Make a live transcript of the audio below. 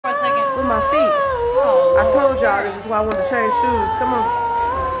toe joggers. That's why I wanted to change shoes. Come on.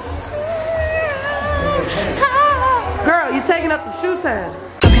 Girl, you taking up the shoe time.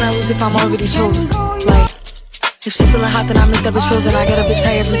 How can I lose if I'm already chose? Like, if she feeling hot, then I make that bitch frozen. I get a bitch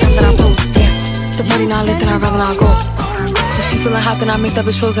tired every time that I post. Damn, the party not lit, then I'd rather not go. If she feeling hot, then I make that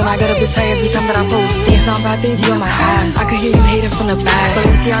bitch frozen. I get a bitch tired every time that I post. It's not bad, they be on my ass. I can hear you hating from the back.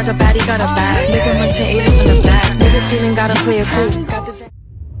 Balenciaga baddie got a bag. Nigga merchant ate it from the back. Nigga feeling gotta play it cool. Got this.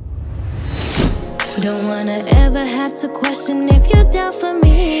 Don't wanna ever have to question if you're down for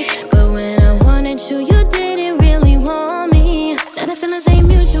me. But when I wanted you, you didn't really want me. Now the feelings ain't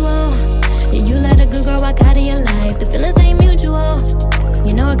mutual. Yeah, you let a good girl walk out of your life. The feelings ain't mutual.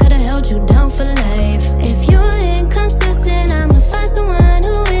 You know I could've held you down for life. If you're inconsistent, I'ma find someone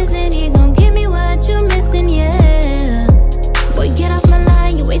who isn't. He gon' give me what you're missing, yeah. Boy, get off my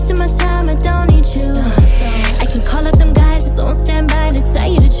line, you're wasting my time, I don't need you. I can call up them guys that's on standby to tell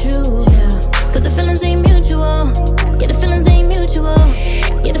you the truth. Cause the feelings ain't mutual. Yeah, the feelings ain't mutual.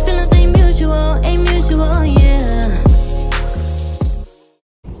 Yeah, the feelings ain't mutual, yeah.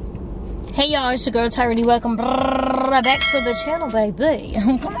 Hey y'all, it's your girl Tyra D. Welcome back to the channel, baby.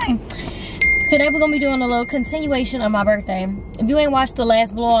 Today we're gonna be doing a little continuation of my birthday. If you ain't watched the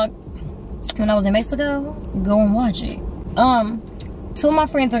last vlog when I was in Mexico, go and watch it. Two of my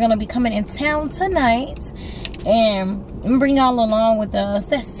friends are gonna be coming in town tonight, and I'm gonna bring y'all along with the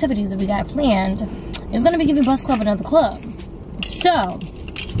festivities that we got planned. It's gonna be giving Bus Club another club. So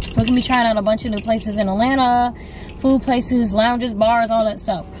we're gonna be trying out a bunch of new places in Atlanta, food places, lounges, bars, all that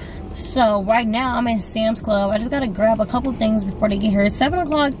stuff. So right now I'm at Sam's Club. I just gotta grab a couple things before they get here. It's 7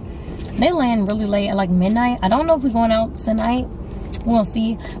 o'clock. They land really late at like midnight. I don't know if we're going out tonight. We'll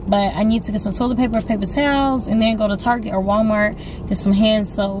see. But I need to get some toilet paper, paper towels, and then go to Target or Walmart, get some hand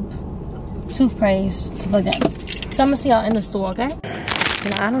soap, toothpaste, stuff like that. So I'm gonna see y'all in the store, okay?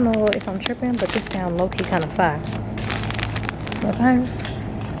 Now I don't know if I'm tripping, but this sound low-key kind of fire. Okay?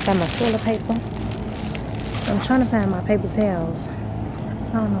 Got my toilet paper. I'm trying to find my paper towels.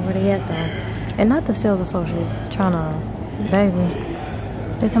 I don't know where they at though. And not the sales associates trying to, baby.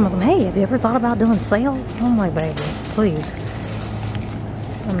 They tell me, hey, have you ever thought about doing sales? I'm like, baby, please.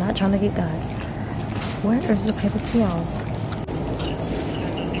 I'm not trying to get got. Where is the paper towels?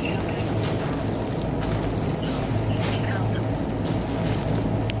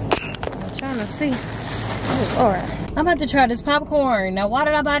 I'm trying to see. Oh, Lord. I'm about to try this popcorn. Now, why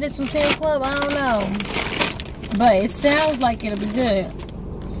did I buy this from Sam's Club? I don't know. But it sounds like it'll be good.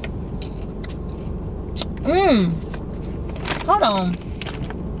 Hold on.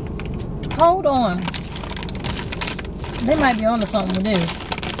 Hold on. They might be onto something with this.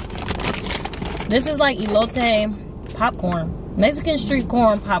 This is like elote popcorn. Mexican street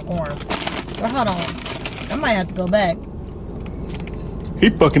corn popcorn. But hold on. I might have to go back. He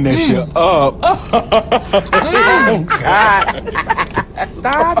fucking that shit up. Oh, God.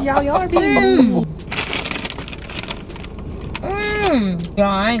 Stop, y'all. Y'all are being Y'all,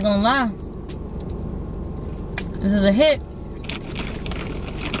 I ain't gonna lie. This is a hit.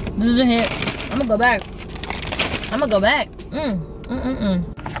 This is a hit. I'm gonna go back. I'm gonna go back.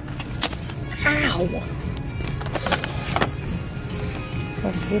 Ow.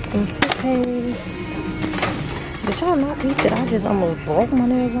 Let's get some toothpaste. Did y'all not eat that? I just almost broke my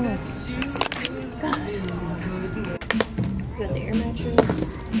nails off. God. Got the air mattress.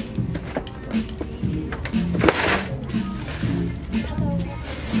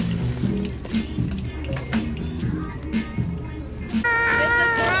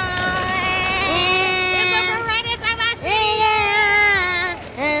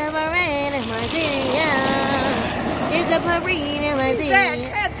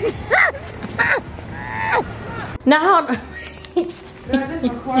 Now, hold on. Girl, just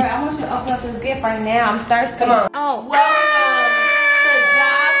record it. I want you to open up this gift right now. I'm thirsty. Come on. Oh. Welcome to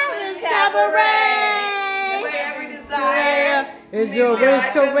Johnson's Cabaret. Where every desire is your wish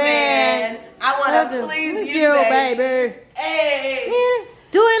command. I want to please you, baby. Hey.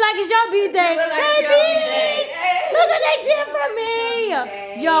 Do it like it's your birthday, like baby. Look what they did for me.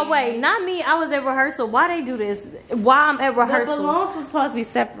 Okay. Yo, wait, not me. I was at rehearsal. Why they do this? Why I'm at rehearsal? The balloons were supposed to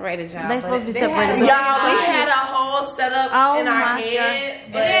be separated, y'all. They supposed to be separated. Y'all, we had a whole setup in our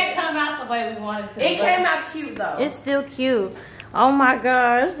head. But it didn't come out the way we wanted to. It came out cute though. It's still cute. Oh my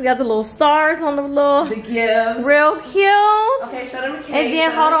gosh. Got the little stars on the little. The gifts. Real cute. Okay, show them the cake. And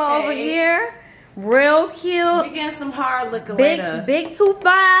then hold on over here. Real cute. We getting some hard liquor later. Big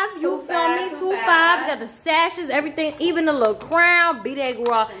 2.5. You feel me? 2.5. Got the sashes, everything, even the little crown. Be that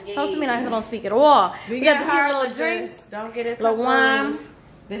girl. Talk to me like I don't speak at all. We got the cute little drinks. Don't get it. Little wine.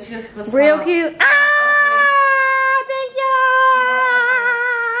 This just for real cute. Ah, thank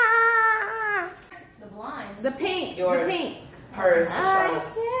y'all. The blind. Yours. Pink. Hers. I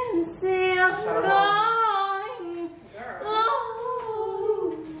can see I'm going. Oh.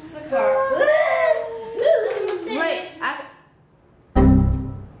 Wait,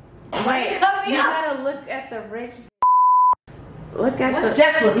 wait. You gotta look at the rich. Look at the.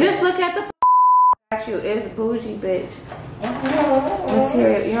 Just look at the. You is bougie, bitch.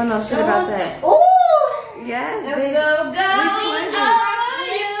 Material. You don't know shit about that. Ooh. Yes, Let's bitch. go, go.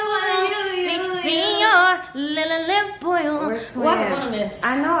 Lip boil. We're What twins. on this?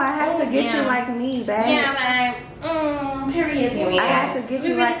 I know. I had to get you like me, babe. Yeah, babe. Period. I had to get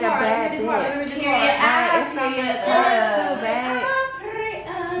you like a bad bitch. Alright, it's on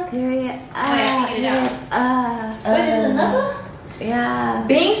the period. What is another? Yeah.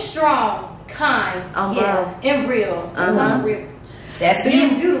 Being strong, kind, and real. Not real. That's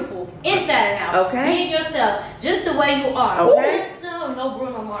Being beautiful, inside and out. Okay. Being yourself, just the way you are. Okay. No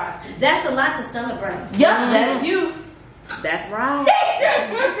Bruno Mars. That's a lot to celebrate. Yup, that's you. That's right.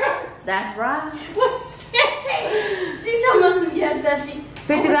 That's right. She told us some yes that she $50.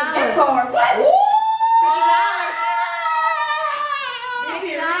 $50.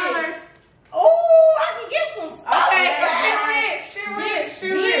 $50. Oh, I can get some stuff. Okay, she rich.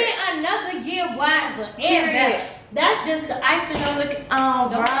 Being another year wiser and better. That's just the icing on the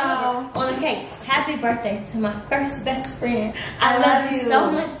on the cake. Happy birthday to my first best friend. I love you so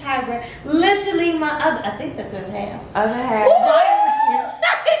much, Tyra. Literally my other. I think this is half. Other half.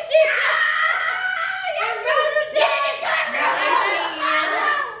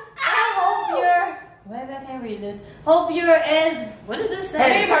 Maybe I can't read this. Hope you're as, what does it say?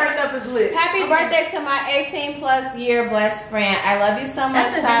 Hey, turned up his lip. Happy birthday to my 18+ year blessed friend. I love you so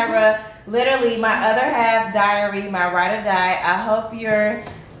much, That's Tyra. Literally, my other half diary, my ride or die. I hope year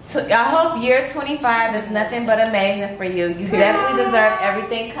 25 is nothing but amazing for you. You definitely deserve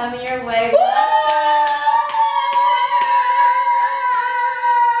everything coming your way.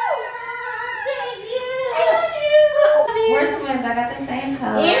 We're twins. I got the same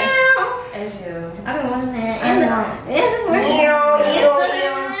color as you. I've been wanting that.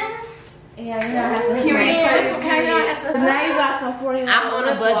 Yeah, you know, I have some Now you got some $40. I'm on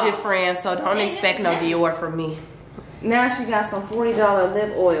a budget, friend, so don't expect no Dior from me. Now she got some $40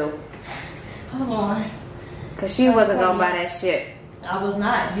 lip oil. Hold on. Cause she wasn't gonna buy that shit. I was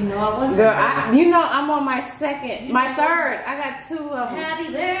not. You know I wasn't. Girl, you know I'm on my third. I got 2 of them. Happy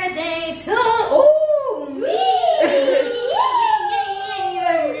birthday to me.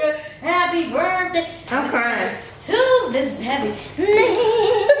 Happy birthday. I'm crying. This is heavy.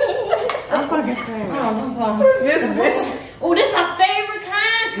 I'm fucking screaming. This bitch. Oh, this is my favorite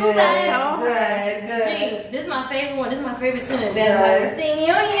kind too, babe. Good. Gee, this is my favorite one. This is my favorite scent that I've ever seen.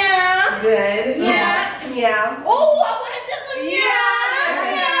 Oh yeah. Good. Yeah. Oh, I wanted this one.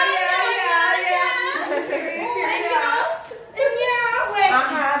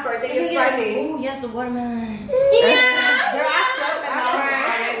 Birthday is by me. Oh, yes, the watermelon. Girl, I felt that.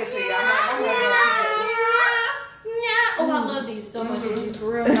 Oh, I love these so much. For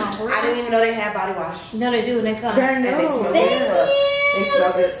real, no, for real. I didn't even know they had body wash. No, they do, and they fine. They're And they smell new. good as fuck. They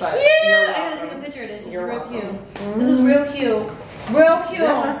smell good as fuck. I gotta take a picture of this. This is real cute. This is real cute. Real cute.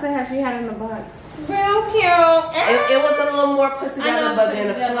 That's what I said how she had in the box. Real cute. It was a little more put I know, together, but put then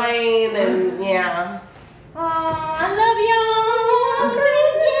together. plain and yeah. Oh, I love y'all.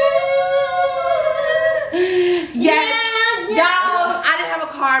 Yes. Y'all, I didn't have a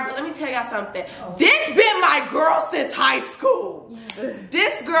card, but let me tell y'all something. This been my girl since high school.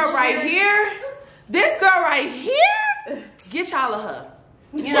 This girl right here, get y'all a her.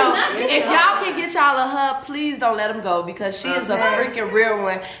 You know, if y'all can get y'all a her, please don't let them go because she is a freaking real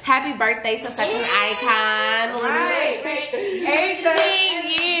one. Happy birthday to such an icon. Right. 18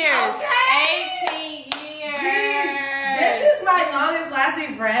 years. 18 years. This is my longest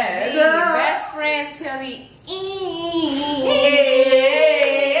lasting friend. Best friends till the end.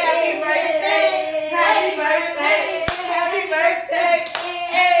 Hey, happy birthday. Happy birthday. Happy birthday.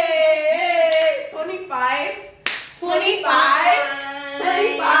 Hey, 25. 25.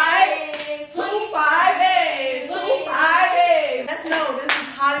 25, hey, 25, hey. Let's know, this is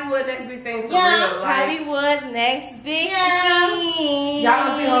Hollywood next big thing for real. Like, Hollywood's next big thing. y'all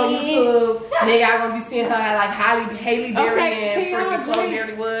gonna see her on YouTube. Then y'all gonna be seeing her at like Haley Berry Okay, and can y'all freaking Chloe drink?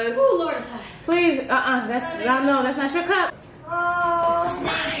 Berry Woods. Oh, Lord, it's hot. Please, that's not your cup. Oh,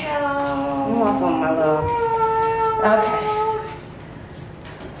 I'm off on my love. Okay.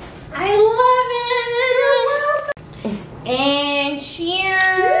 I love it. And cheers.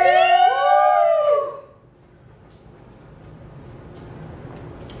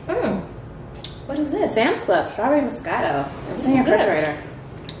 What is this? Sam's Club, strawberry Moscato. It's in your Good. refrigerator.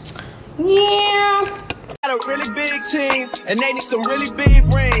 Yeah. Got got a really big team, and they need some really big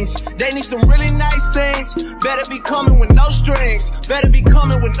rings. They need some really nice things. Better be coming with no strings. Better be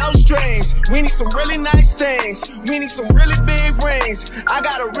coming with no strings. We need some really nice things. We need some really big rings. I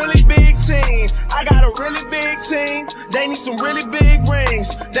got a really big team. I got a really big team. They need some really big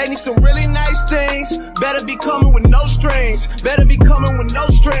rings. They need some really nice things. Better be coming with no strings. Better be coming with no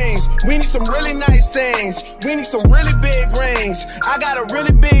strings. We need some really nice things. We need some really big rings. I got a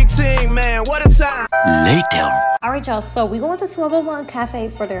really big team, man. What a time. Later. Alright y'all, so we going to 1201 Cafe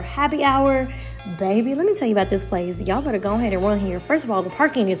for their happy hour. Baby, let me tell you about this place. Y'all better go ahead and run here. First of all, the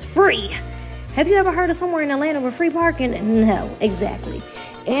parking is free. Have you ever heard of somewhere in Atlanta with free parking? No, exactly.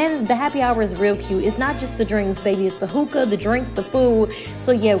 And the happy hour is real cute. It's not just the drinks, baby. It's the hookah, the drinks, the food.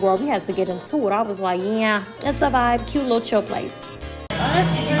 So yeah, girl, we had to get into it. I was like, yeah, it's a vibe. Cute little chill place.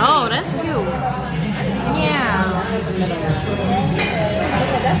 Oh, that's cute. Yeah.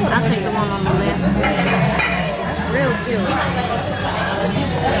 I'll take the one on the left. That's real cute.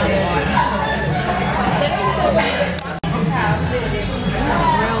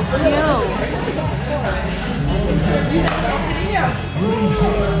 Real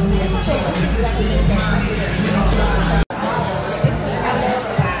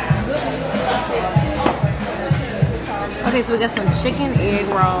Okay, so we got some chicken egg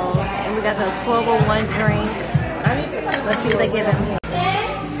rolls, and we got the 1201 drink. Let's see what they give me.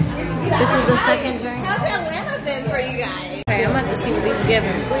 This is the second drink. How's Atlanta been for you guys? Okay, I'm about to see what these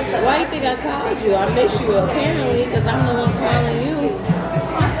giving. Why do you think I called you? I miss you apparently because I'm the one calling you.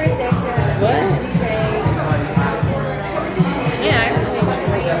 What? Yeah, I really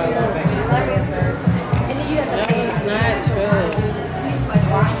That's not true.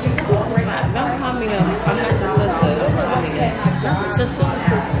 Don't call me up. I'm not your sister. Don't call me that. not the sister.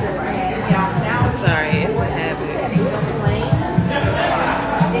 I'm sorry. It's a habit.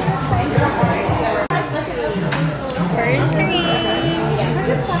 First drink.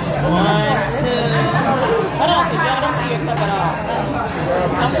 1, 2. Hold on, because y'all don't see your cup at all.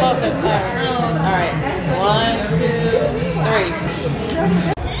 I'm closer, Tyra. Alright. 1,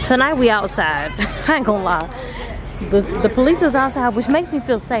 2, 3. Tonight we outside. I ain't gonna lie. The police is outside, which makes me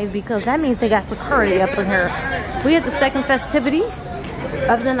feel safe because that means they got security up in here. We at the second festivity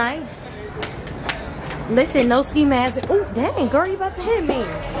of the night. They said no ski mask. Oh, dang, girl, you about to hit me.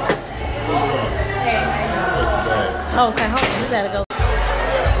 Oh, okay, hold on, we gotta go.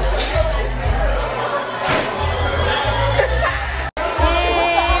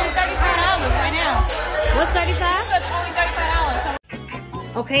 What's 35?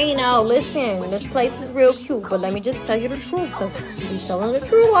 Okay, now listen, this place is real cute, but let me just tell you the truth, because I'm telling the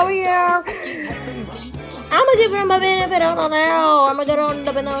truth over here. I'm gonna give them a benefit of the doubt. I'm gonna get on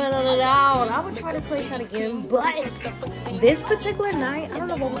the benefit of the doubt. I would try this place out again, but this particular night, I don't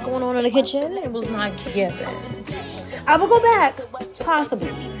know what was going on in the kitchen. It was not given. I will go back,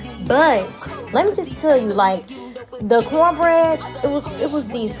 possibly, but let me just tell you, like, the cornbread, it was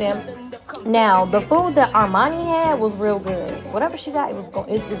decent. Now, the food that Armani had was real good. Whatever she got, it's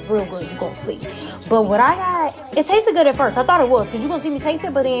real good. You're going to see. But what I got, it tasted good at first. I thought it was, because you're going to see me taste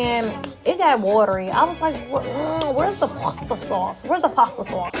it, but then it got watery. I was like, where's the pasta sauce? Where's the pasta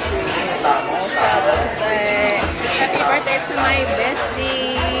sauce? Happy birthday to my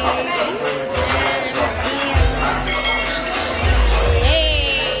bestie.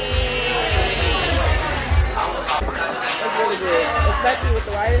 Especially with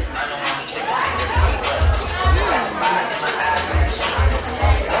the rice.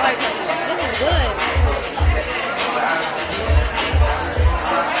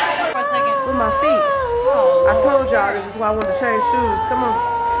 With my feet. I told y'all this is why I wanted to change shoes. Come on.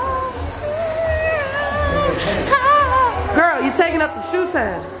 Girl, you taking up the shoe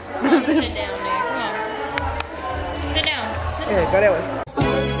time. Sit down there. Come on. Sit down. Yeah, go that way.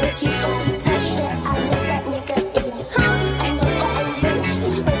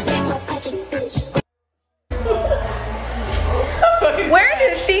 Where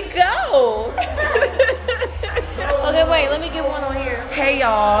did she go? Okay, wait. Let me get one on here. Hey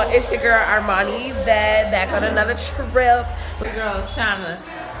y'all, it's your girl Armani back on another trip. Your girl Shauna.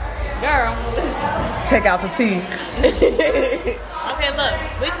 Girl. Take out the tea. Okay, look.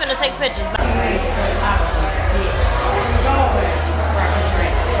 We finna take pictures.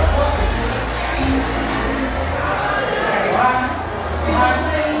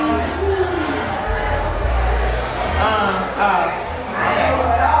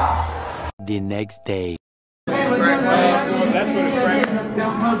 The next day. That's what it's frank.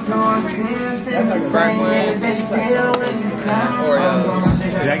 That's like Franklin. Oreos.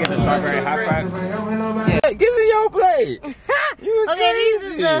 Did I get the strawberry hot five? Yeah, give me your plate. Okay, these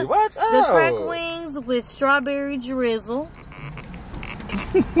is the Watch the out. crack wings with strawberry drizzle.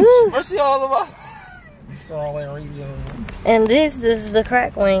 What's she all about? And this is the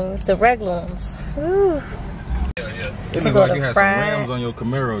crack wings, the regular ones. Ooh. It looks like you had some Rams on your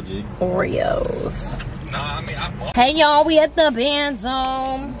Camaro, G. Oreos. Hey y'all, we at the band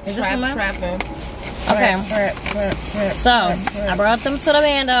zone. Is this one? Trapping. Okay. So I brought them to the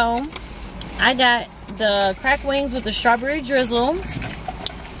bando. I got the crack wings with the strawberry drizzle.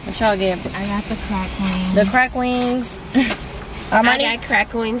 What y'all get? I got the crack wings. The crack wings. I got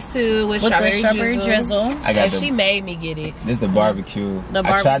crack wings too with strawberry drizzle. I got she made me get it. This is the barbecue.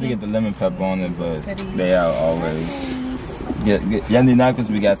 I tried to get the lemon pepper on it, but they are always. Y'all need knives?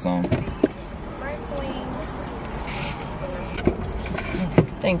 We got some.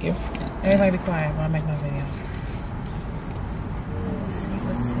 Thank you. Everybody be quiet while I make my video. Let's see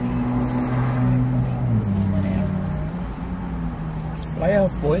what's today's. Why y'all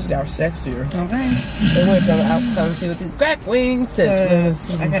boys got sexier? Okay. They went to the outcome and see what these crack wings says.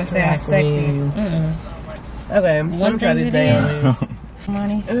 I gotta say I'm sexy. Okay, let me try these damn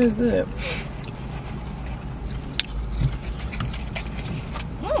money. It is good.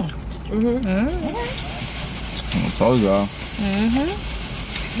 I told y'all.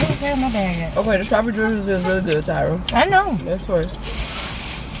 Where's my bag at? Okay, the strawberry drizzle is really good, Tyra. I know. That's choice.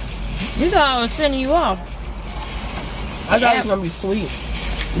 You thought I was sending you off. I thought it was gonna be sweet.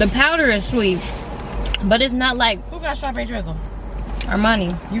 The powder is sweet, but it's not like Who got strawberry drizzle?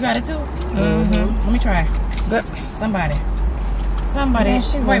 Armani. You got it too? Let me try. But somebody.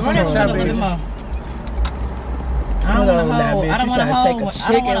 Yeah, Wait, run it a little bit more. I don't want a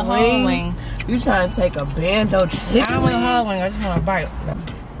whole wing. You trying to take a bando chicken? I don't want a whole wing. I just want a bite.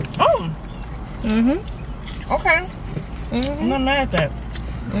 Oh. Okay. I'm not mad at that.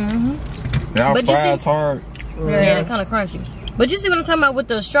 Y'all But you fries see- hard. Yeah, they're kind of crunchy. But you see what I'm talking about with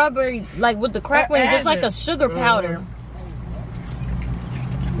the strawberry, like with the crack wings, it's like a sugar powder.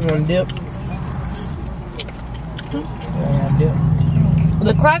 You want dip? Dip.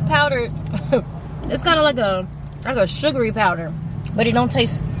 The crack powder, it's kind of like a sugary powder, but it don't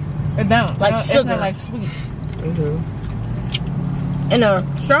taste It don't. like sugar. It's not like sweet. And a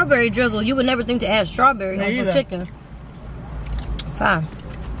strawberry drizzle, you would never think to add strawberry on some either. chicken. Fine.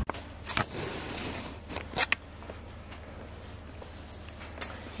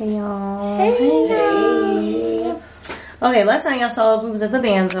 Hey y'all. Hey. Okay, last time y'all saw us, we was at the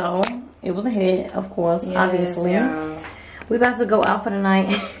Banzo. It was a hit, of course, obviously. Yeah. We about to go out for the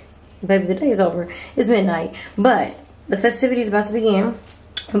night. Baby, the day is over. It's midnight. But the festivities about to begin.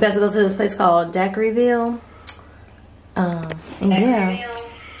 We're about to go to this place called Daiquirieville. And yeah.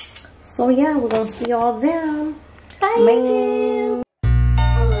 So yeah, we're gonna see y'all there. Bye.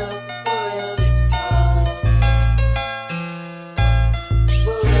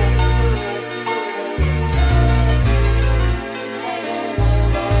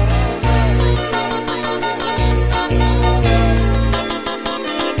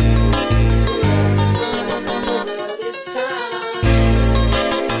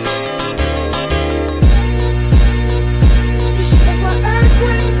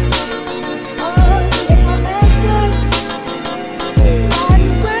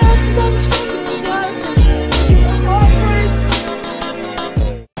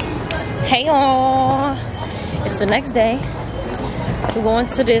 Hey y'all, it's the next day. We're going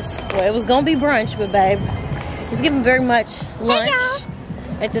to this, well, it was gonna be brunch, but babe, it's giving very much lunch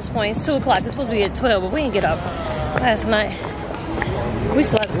at this point. It's 2 o'clock, it's supposed to be at 12, but we didn't get up last night. We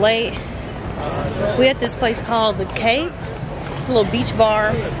slept late. We at this place called The Cape. It's a little beach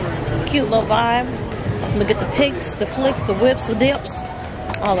bar, cute little vibe. Look at the pics, the flicks, the whips, the dips,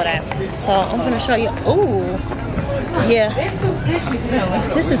 all of that. So I'm gonna show you, ooh. Yeah,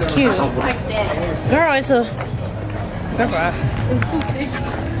 this is cute. Girl, it's a girl.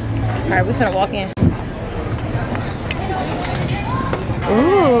 All right, we finna walk in.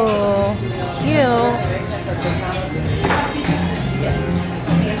 Ooh, cute.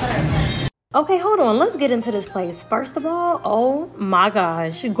 Okay, hold on. Let's get into this place. First of all, oh my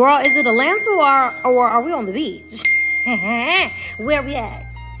gosh, girl, is it a Atlanta or are we on the beach? Where we at?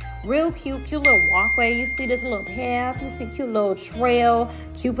 Real cute little walkway. You see this little path. You see cute little trail.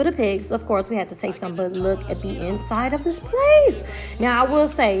 Cute for the pigs. Of course, we had to take some, but look at the inside of this place. Now, I will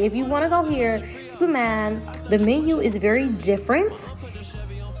say, if you want to go here, keep in mind, the menu is very different,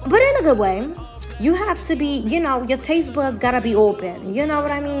 but in a good way. You have to be, you know, your taste buds gotta be open. You know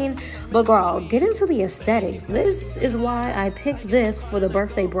what I mean? But girl, get into the aesthetics. This is why I picked this for the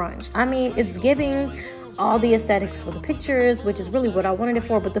birthday brunch. I mean, it's giving all the aesthetics for the pictures, which is really what I wanted it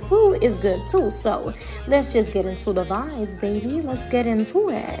for, but the food is good too. So let's just get into the vibes, baby. Let's get into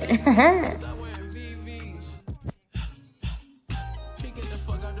it.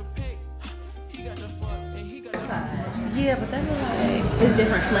 Yeah, but that's like it's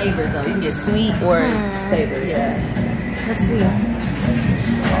different flavors though. You can get sweet or savory. Yeah. Let's see.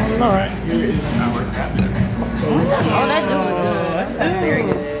 Oh Lord. Oh, that doing good. That's very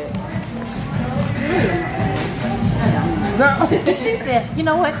good. Girl, she said, you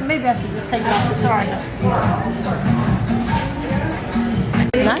know what? Maybe I should just take it off the charger.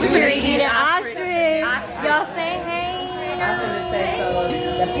 Not very eating ostrich. Y'all say hey. I'm gonna say so.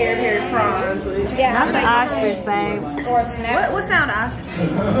 The peri prawns. Yeah, not the ostrich, babe. Or a snap. What sound ostrich?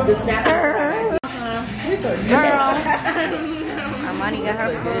 The snap. Girl. Armani got her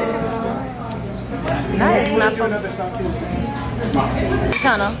food. That is not from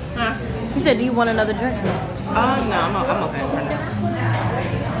Chana. He said, do you want another drink? Oh, no, I'm okay for now.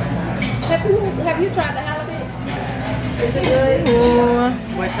 Have you tried the halibut? Is it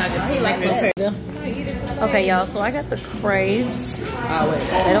good? Okay, y'all, so I got the crepes.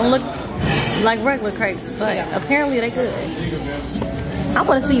 They don't look like regular crepes, but apparently they good. I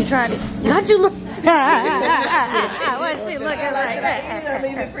want to see you try it. How'd you look? I want to see you looking like that.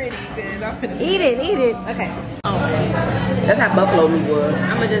 Eat it. Okay. Oh, that's how buffalo meat was.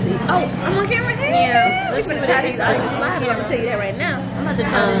 I'm gonna just eat. Oh, I'm on camera here. Yeah. Let's see what try these ostrich sliders. I'm gonna tell you that right now. I'm about to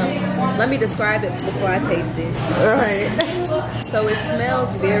try this. Let me describe it before I taste it. Alright. So it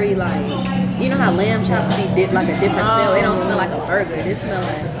smells very like, you know how lamb chops be like a different smell? It don't smell like a burger. It smells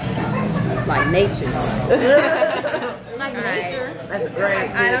like nature. Like nature. That's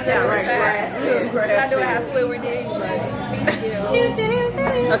great. I don't know. Should I do it how Squidward did?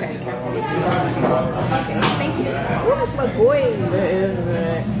 Okay. Thank you. What's my boy?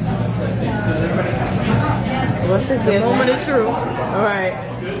 What's the good moment of truth? All right.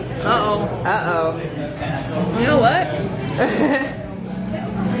 Uh-oh. You know what?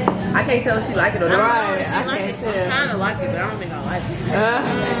 I can't tell if she like it or not. Right. I can't tell. I kind of like it, but I don't think I like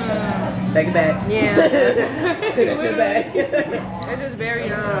it. Take it back. Yeah. That's your bag. It's just very,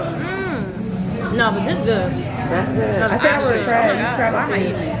 No, but this is good. That's good. I think I would try it. I might eat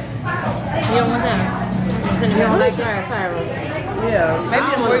it. You don't want that? You don't like that, Tyra? Yeah. Maybe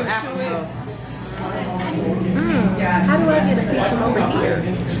the more you chew it. How do I get a piece from over here?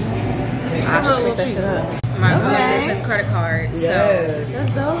 I should pick that shit up. My business credit card. So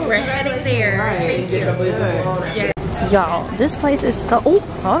we're heading there. Thank you. Yeah. Y'all, this place is so. Oh,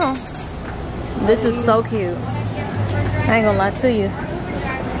 hold on. This is so cute. I ain't gonna lie to you.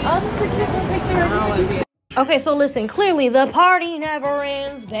 Oh, this is a cute little picture. Okay, so listen, clearly the party never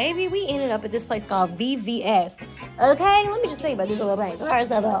ends, baby. We ended up at this place called VVS. Okay, let me just tell you about this little place.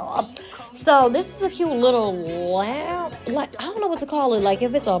 First of all, so this is a cute little lounge. Like, I don't know what to call it. Like,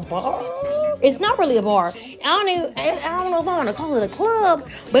 if it's a bar, it's not really a bar. I don't know if I want to call it a club,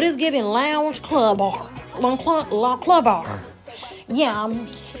 but it's giving lounge club bar, club bar. Yeah,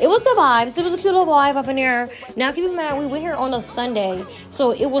 it was the vibes. It was a cute little vibe up in there. Now, keep in mind, we went here on a Sunday,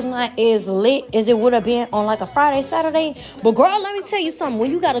 so it was not as lit as it would have been on like a Friday, Saturday. But girl, let me tell you something. When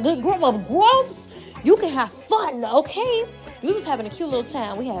you got a good group of girls, you can have fun, okay? We was having a cute little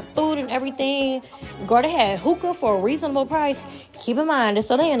time. We had food and everything. Girl, they had hookah for a reasonable price. Keep in mind, it's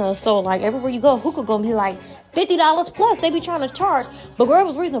Atlanta, so like everywhere you go, hookah gonna be like $50 plus. They be trying to charge, but girl, it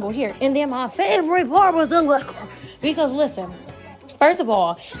was reasonable here. And then my favorite part was the liquor, because listen. First of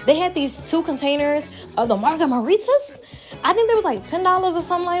all, they had these 2 containers of the margaritas. I think there was like $10 or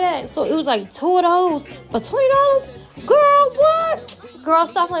something like that. So it was like 2 of those for $20. Girl, what? Girl,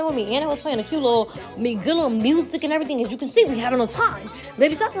 stop playing with me. And I was playing a cute little, good little music and everything. As you can see, we having a time.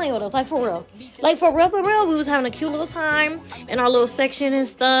 Baby, stop playing with us. Like, for real. Like, for real, we was having a cute little time in our little section and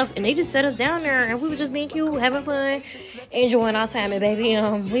stuff. And they just set us down there. And we were just being cute, having fun, enjoying our time. And baby,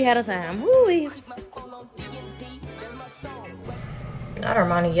 we had a time. Woo-wee. Not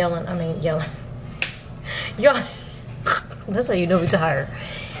Armani yelling. Yelling. Y'all, that's how you know we tired.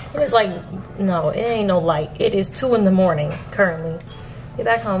 It's like, no, it ain't no light. It is 2 in the morning currently. We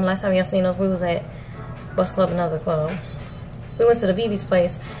back home. Last time y'all seen us, we was at Bus Club, another club. We went to the BB's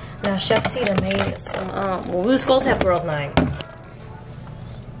place. Now Chef Tita made some. Well, we were supposed to have girls' night.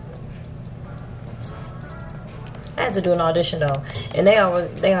 I had to do an audition though, and they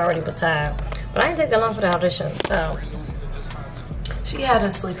already was tired. But I didn't take that long for the audition, so. She had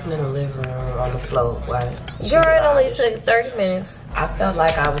us sleeping in the living room on the floor. Girl, it only took 30 minutes. I felt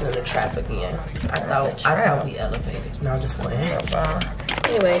like I was in the trap again. I thought we elevated. No, I'm just playing.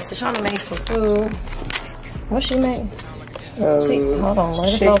 Anyway, so Shauna made some food. What she made? See, hold on,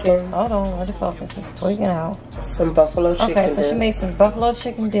 let it focus. Hold on, let it focus. It's tweaking out. Some buffalo chicken dip. Okay, so she made some buffalo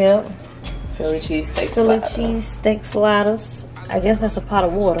chicken dip. Philly cheesesteak sliders. I guess that's a pot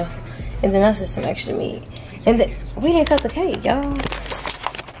of water. And then that's just some extra meat. And then we didn't cut the cake, y'all.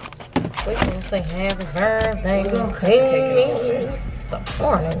 We can say happy birthday. We're gonna cut the cake the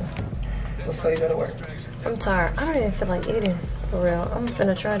morning. Before you go to work. I'm tired. I don't even feel like eating, for real. I'm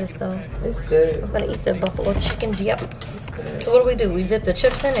finna try this though. It's good. I'm gonna eat the buffalo chicken dip. It's good. So what do? We dip the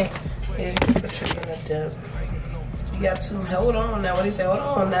chips in it? Yeah, you put the chicken in the dip. You got too, hold on now. What do you say? Hold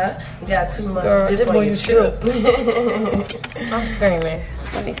on now. You got too much dip on your chip. I'm screaming.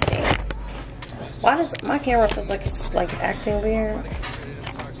 Let me see. Why does my camera feels like it's like acting weird?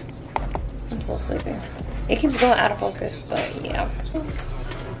 I'm so sleepy. It keeps going out of focus, but yeah.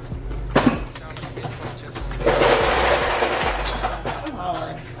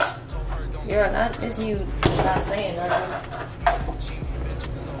 You're not, it's you not saying nothing.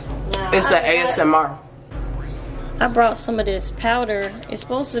 Now, it's an ASMR. I brought some of this powder. It's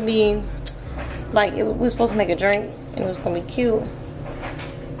supposed to be like, we were supposed to make a drink and it was gonna be cute.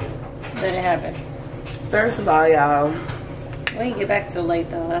 But it happened. First of all, y'all. We didn't get back till late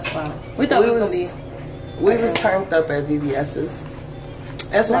though, that's fine. We thought it was gonna be. We was turned up at VVS's.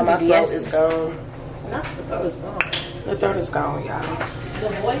 That's why my throat is gone. Not the throat is gone. The throat is gone, y'all. The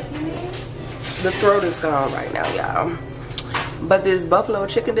voice, you mean? The throat is gone right now, y'all. But this buffalo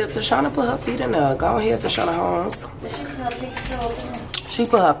chicken dip, Tashana put her feet in there. Go ahead, Tashana Holmes. She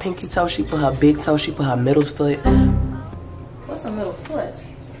put her pinky toe, she put her big toe, she put her middle foot. What's a middle foot?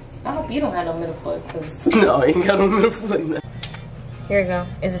 I hope you don't have no middle foot, cause no, I ain't got no middle foot. No. Here you go.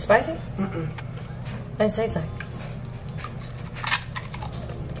 Is it spicy? What does it taste like?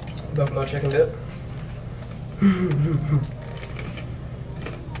 Buffalo chicken dip.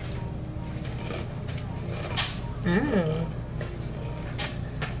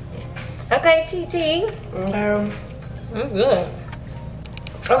 Okay, TT. Good.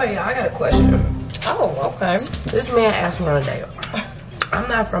 Okay, y'all, I got a question. Oh, okay. This man asked me on a date. I'm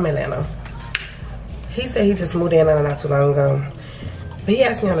not from Atlanta. He said he just moved in Atlanta not too long ago. But he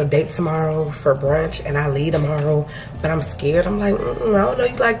asked me on a date tomorrow for brunch, and I leave tomorrow. But I'm scared. I'm like, I don't know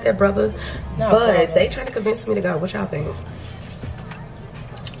you like that, brother. No, but they trying to convince me to go. What y'all think?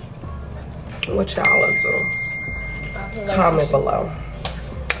 What y'all do? Comment below.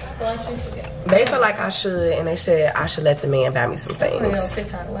 They feel like I should, and they said I should let the man buy me some things.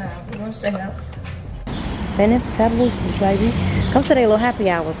 Bennett Pebbles, baby. Come to their little happy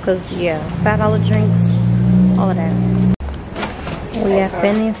hours, cause yeah, $5 drinks, all of that. We have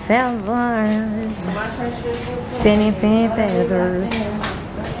Benny Feathers. Benny Feathers.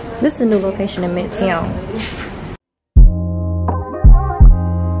 This is the new location in Midtown.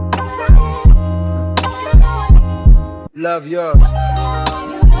 Love yours.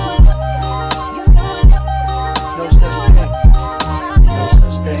 No such thing. No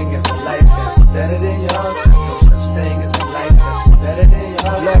such thing as a life that's better than yours. No such thing as a life that's better than yours.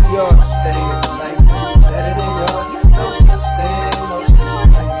 Love yours. No such thing as a life that's better than yours. No such thing, no such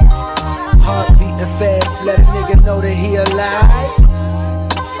thing. Heart beating fast, let a nigga know that he alive.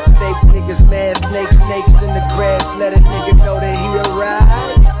 Fake niggas mad, snakes in the grass, let a nigga know that he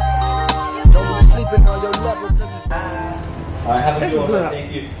arrived. Don't be sleeping on your level, cause it's Alright, have a good one.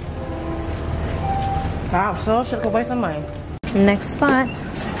 Thank you. Wow, so should go buy some money. Next spot.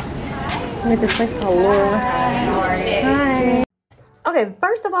 Look at this place called Laura. Hi. Okay,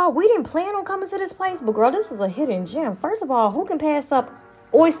 first of all, we didn't plan on coming to this place, but girl, this was a hidden gem. First of all, who can pass up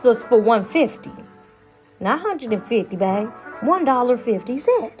oysters for $1.50? Not $150, babe.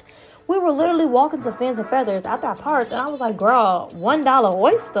 $1.50. We were literally walking to Fins and Feathers after I parked, and I was like, girl, $1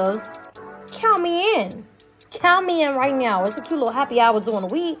 oysters? Count me in. Count me in right now. It's a cute little happy hour during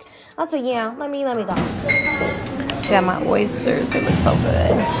the week. I said, yeah, let me go. Got my oysters. They look so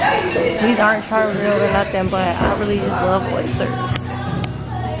good. These aren't char grilled or nothing, but I really just love oysters.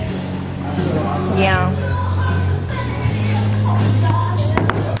 Yeah.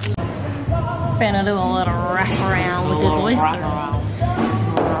 Finna do a little wrap around with this oyster.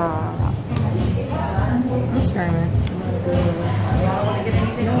 I'm screaming.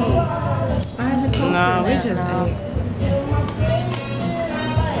 No, we just ate.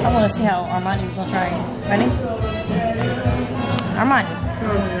 I want to see how Armani's gonna try it. Ready? Armani.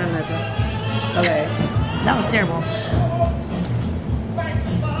 Okay. That was terrible.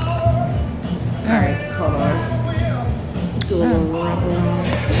 Alright. Hold on. Do a little rub around.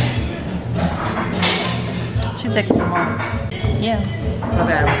 Should take it from home. Yeah.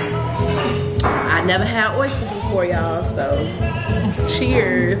 Okay. I never had oysters before, y'all, so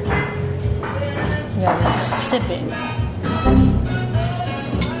cheers. Yeah, sip it.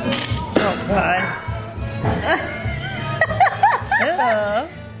 Yeah.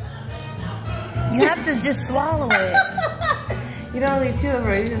 You have to just swallow it. You don't really chew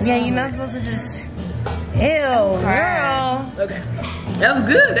it, you just you're not supposed to just. Ew, girl. Okay. That was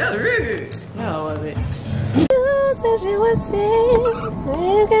good. That was real good. No, was it? You said you would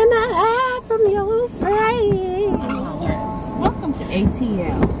take and I hide from your friends. Welcome to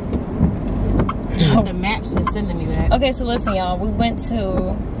ATL. The maps is sending me that. Okay, so listen, y'all. We went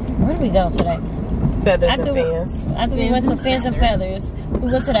to. Where did we go today? Feathers and Fins. After we went to Fins and Feathers, we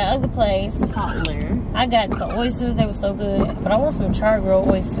went to that other place. Called Lair. I got the oysters. They were so good. But I want some char-grilled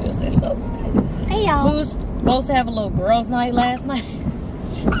oysters. They're so good. Hey, y'all. We was supposed to have a little girls' night last night.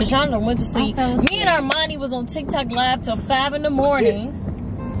 Tashonda went to sleep. Me and Armani was on TikTok live till 5 in the morning.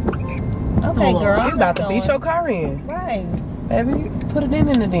 Okay, girl. You about to beat your car in. Right. Baby, put it in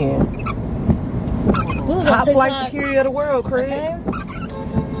the den. We was Top on flight TikTok. security of the world, Craig. Okay.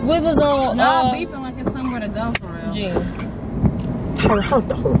 We was on. No, beeping like it's somewhere to go for real. G. Tyra, honk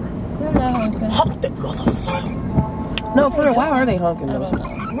the horn. We're not honking. Honk that motherfucker. No, for real, why are they honking I though? don't know.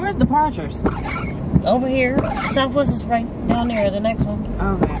 Where's the Departures? Over here. Southwest is right down there, the next one.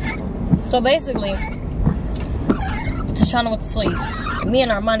 Okay. So basically, Tashana went to sleep. Me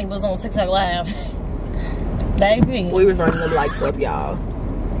and Armani was on TikTok live. Baby. We was running them lights up, y'all.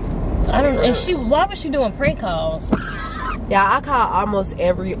 I don't. And why was she doing prank calls? Yeah, I call almost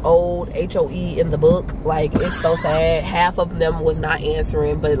every old HOE in the book. Like, it's so sad. Half of them was not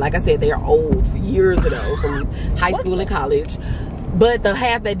answering, but like I said, they're old, years ago, from high school and college. But the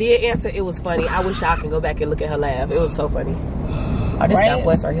half that did answer, it was funny. I wish y'all can go back and look at her laugh. It was so funny. Oh, this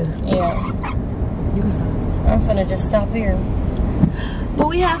Southwest right here. Yeah. You can stop. I'm finna just stop here. But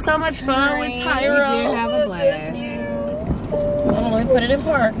we had so much fun with Tyra. We did have a blast. Hold on, let me put it in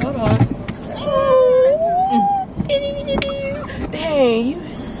park. Hold on. Dang,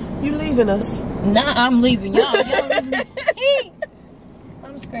 you leaving us. Nah, I'm leaving y'all. Y'all leaving me.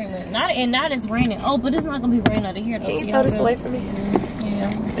 I'm screaming. Not it's raining. Oh, but it's not gonna be raining out of here though. Can you throw this away from me?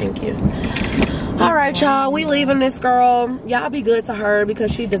 Yeah. Thank you. All right, y'all. We leaving this girl. Y'all be good to her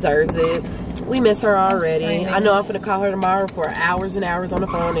because she deserves it. We miss her already. I know I'm gonna call her tomorrow for hours and hours on the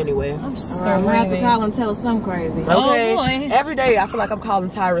phone anyway. I'm screaming. I'm gonna have to call and tell her something crazy. Okay. Oh, boy. Every day I feel like I'm calling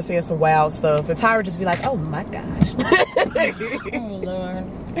Tyra saying some wild stuff. And Tyra just be like, oh my gosh. Oh, Lord.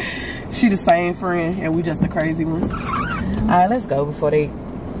 She the same friend and we just the crazy ones. Alright, let's go before they.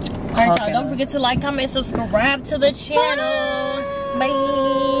 Alright, y'all. Don't forget to like, comment, subscribe to the channel. Bye.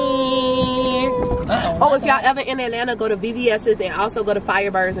 Oh, if y'all ever in Atlanta, go to VVS's and also go to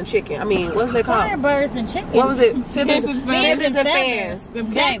Firebirds and Chicken. I mean, what's it called? Firebirds and Chicken. What was it? Fibbers and Fans.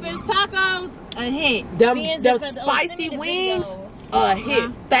 Them catfish tacos, a hit. Them Fans spicy and wings, videos. a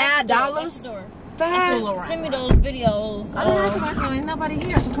hit. $5. Send me those videos. I don't have to watch no, ain't nobody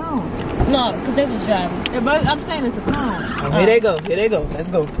here. It's a cone. No, because they was driving. Yeah, but I'm saying it's a cone. Oh, here they go. Here they go. Let's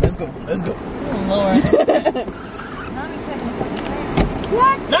go. Let's go. Let's go. Oh, Lord.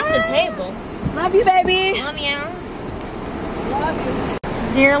 Not the table. Love you, baby. Love you. Love you.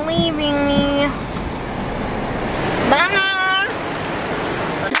 They're leaving me. Bye.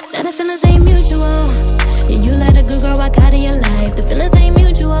 Now the feelings ain't mutual.